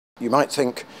You might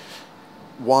think,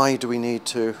 why do we need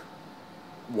to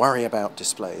worry about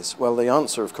displays? Well, the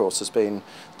answer, of course, has been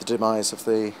the demise of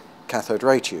the cathode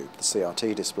ray tube, the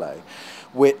CRT display,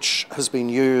 which has been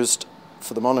used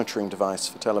for the monitoring device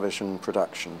for television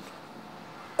production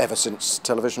ever since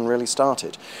television really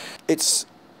started. It's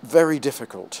very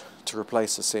difficult to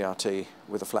replace a CRT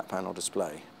with a flat panel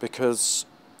display because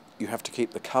you have to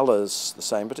keep the colours the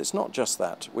same, but it's not just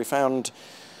that. We found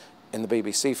in the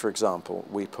BBC, for example,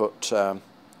 we put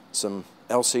some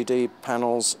LCD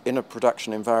panels in a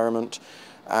production environment,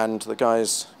 and the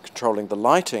guys controlling the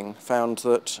lighting found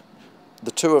that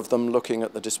the two of them looking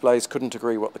at the displays couldn't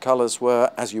agree what the colours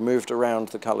were. As you moved around,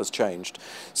 the colours changed.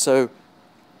 So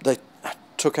they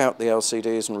took out the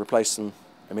LCDs and replaced them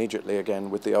immediately again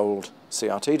with the old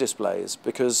CRT displays,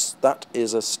 because that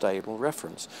is a stable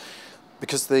reference.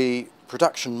 Because the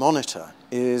production monitor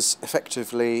is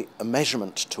effectively a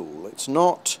measurement tool. It's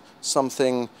not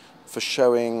something for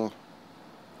showing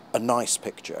a nice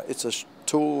picture. It's a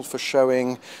tool for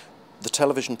showing the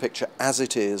television picture as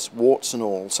it is, warts and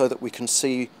all, so that we can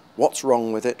see what's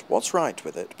wrong with it, what's right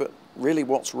with it, but really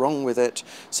what's wrong with it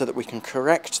so that we can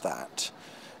correct that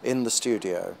in the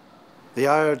studio. The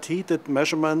IRT did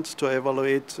measurements to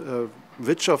evaluate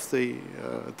which of the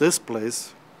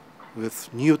displays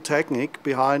with new technique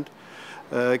behind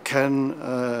can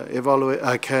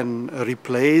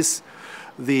replace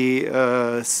the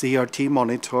CRT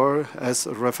monitor as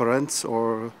a reference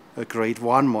or a grade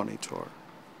 1 monitor.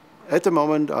 At the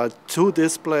moment are two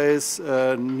displays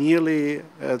nearly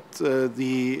at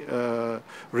the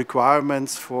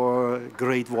requirements for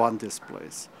grade 1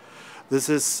 displays. This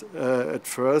is at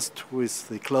first, with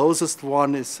the closest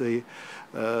one is the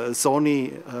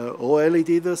Sony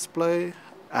OLED display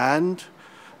and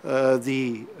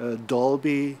the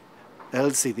Dolby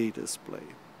LCD display.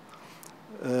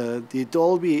 The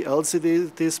Dolby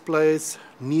LCD displays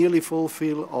nearly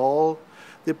fulfill all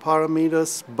the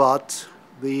parameters, but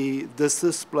this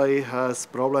display has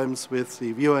problems with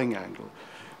the viewing angle.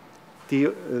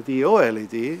 The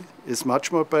OLED is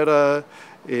much more better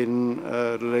in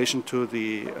relation to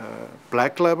the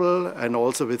black level and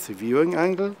also with the viewing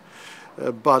angle,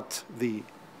 but the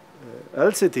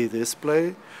LCD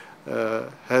display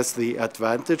has the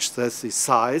advantage that the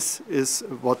size is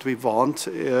what we want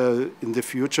in the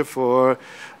future for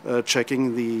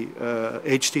checking the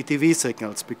HDTV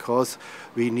signals, because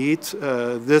we need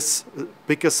this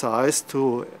bigger size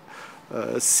to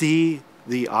see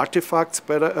the artifacts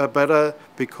better,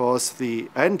 because the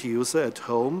end user at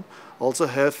home also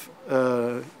have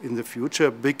in the future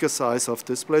a bigger size of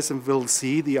displays and will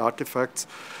see the artifacts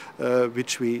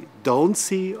which we don't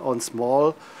see on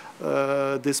small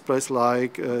displays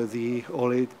like the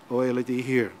OLED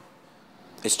here.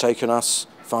 It's taken us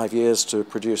 5 years to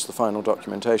produce the final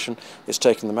documentation. It's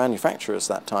taken the manufacturers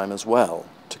that time as well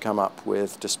to come up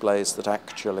with displays that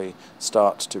actually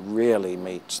start to really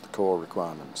meet the core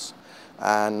requirements.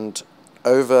 And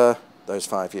over those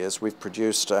 5 years we've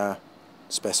produced a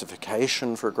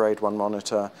specification for a grade 1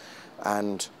 monitor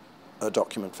and a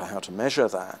document for how to measure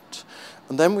that.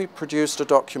 And then we produced a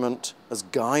document as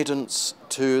guidance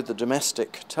to the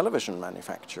domestic television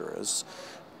manufacturers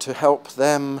to help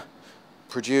them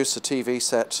produce a TV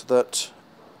set that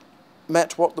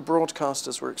met what the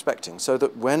broadcasters were expecting, so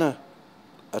that when a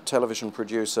television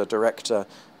producer, director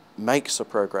makes a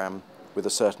program with a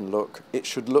certain look, it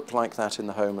should look like that in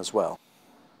the home as well.